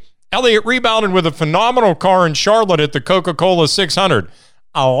day. Elliott rebounded with a phenomenal car in Charlotte at the Coca-Cola 600.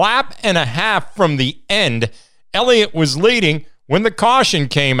 A lap and a half from the end, Elliott was leading when the caution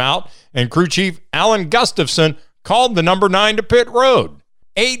came out, and crew chief Alan Gustafson called the number 9 to pit road.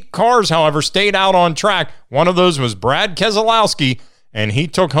 8 cars, however, stayed out on track. One of those was Brad Keselowski, and he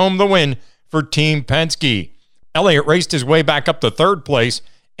took home the win for Team Penske. Elliott raced his way back up to 3rd place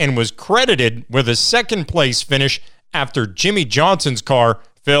and was credited with a 2nd place finish after Jimmy Johnson's car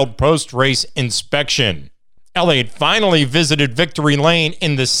failed post-race inspection. Elliott finally visited victory lane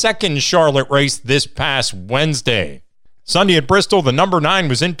in the 2nd Charlotte race this past Wednesday. Sunday at Bristol, the number 9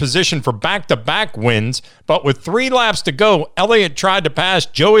 was in position for back-to-back wins, but with 3 laps to go, Elliott tried to pass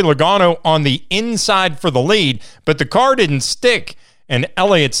Joey Logano on the inside for the lead, but the car didn't stick, and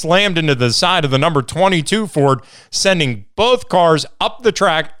Elliott slammed into the side of the number 22 Ford, sending both cars up the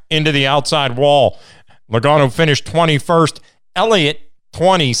track into the outside wall. Logano finished 21st, Elliott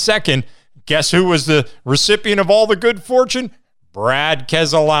 22nd. Guess who was the recipient of all the good fortune? Brad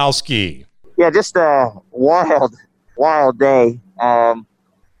Keselowski. Yeah, just a wild day.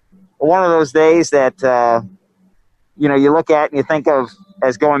 One of those days that, you look at and you think of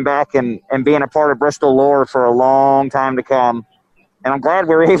as going back and being a part of Bristol lore for a long time to come. And I'm glad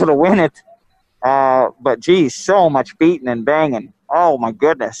we were able to win it. But, geez, so much beating and banging. Oh, my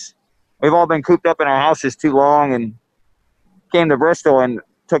goodness. We've all been cooped up in our houses too long and came to Bristol and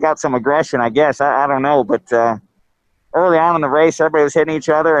took out some aggression, I guess. I don't know. But early on in the race, everybody was hitting each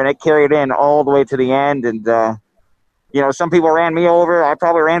other, and it carried in all the way to the end. And, some people ran me over. I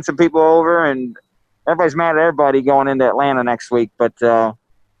probably ran some people over, and everybody's mad at everybody going into Atlanta next week. But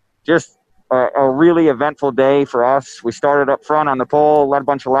just a really eventful day for us. We started up front on the pole, led a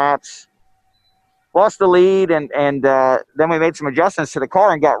bunch of laps, lost the lead, and then we made some adjustments to the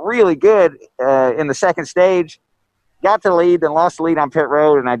car and got really good in the 2nd stage. Got to the lead, then lost the lead on pit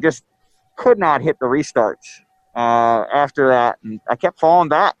road, and I just could not hit the restarts after that. And I kept falling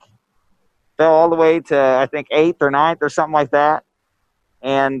back. Fell all the way to, I think, 8th or 9th or something like that.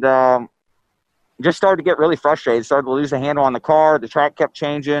 And just started to get really frustrated. Started to lose the handle on the car. The track kept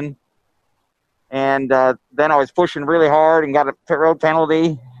changing. And then I was pushing really hard and got a pit road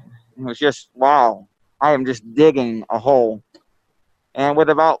penalty. It was just, wow, I am just digging a hole. And with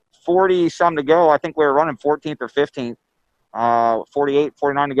about 40-some to go, I think we were running 14th or 15th, 48,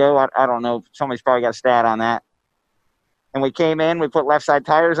 49 to go. I don't know. Somebody's probably got a stat on that. And we came in, we put left side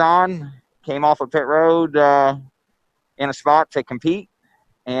tires on, came off of pit road in a spot to compete.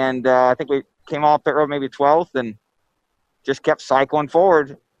 And I think we came off pit road maybe 12th and just kept cycling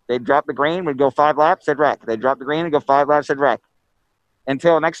forward. They'd drop the green, we'd go 5 laps, they'd wreck. They'd drop the green and go 5 laps, they'd wreck.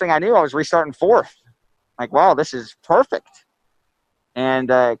 Until next thing I knew, I was restarting 4th. Like, wow, this is perfect. And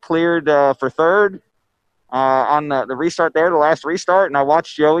cleared for 3rd on the restart there, the last restart. And I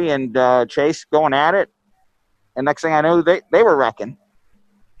watched Joey and Chase going at it. And next thing I knew, they were wrecking.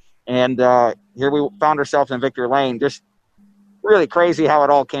 And here we found ourselves in Victory Lane. Just really crazy how it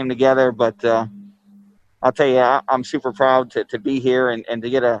all came together. But I'll tell you, I'm super proud to be here and to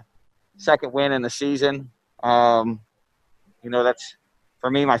get a second win in the season. That's, for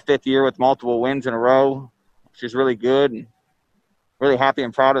me, my 5th year with multiple wins in a row, which is really good. And really happy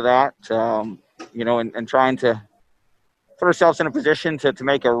and proud of that, and trying to put ourselves in a position to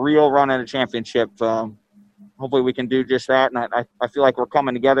make a real run at a championship. Hopefully we can do just that. And I feel like we're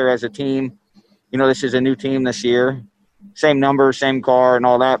coming together as a team. This is a new team this year. Same numbers, same car and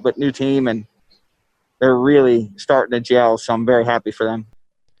all that, but new team, and they're really starting to gel, so I'm very happy for them.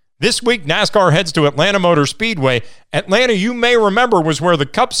 This week, NASCAR heads to Atlanta Motor Speedway. Atlanta, you may remember, was where the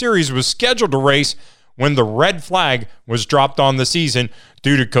Cup Series was scheduled to race when the red flag was dropped on the season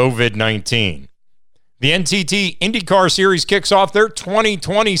due to COVID-19. The NTT IndyCar Series kicks off their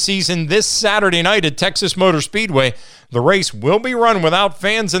 2020 season this Saturday night at Texas Motor Speedway. The race will be run without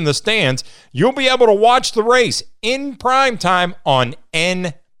fans in the stands. You'll be able to watch the race in prime time on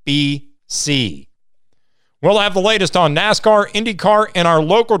NBC. We'll have the latest on NASCAR, IndyCar, and our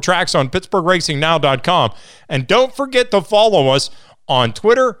local tracks on PittsburghRacingNow.com. And don't forget to follow us on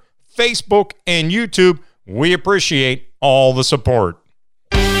Twitter, Facebook, and YouTube. We appreciate all the support.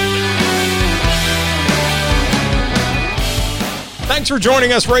 Thanks for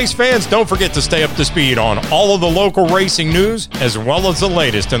joining us, race fans. Don't forget to stay up to speed on all of the local racing news, as well as the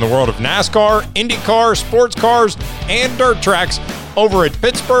latest in the world of NASCAR, IndyCar, sports cars, and dirt tracks over at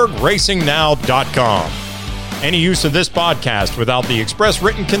PittsburghRacingNow.com. Any use of this podcast without the express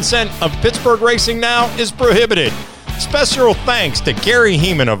written consent of Pittsburgh Racing Now is prohibited. Special thanks to Gary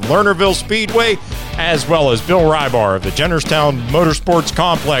Heeman of Lernerville Speedway, as well as Bill Rybar of the Jennerstown Motorsports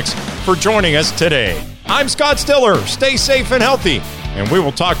Complex for joining us today. I'm Scott Stiller. Stay safe and healthy, and we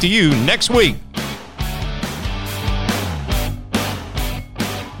will talk to you next week.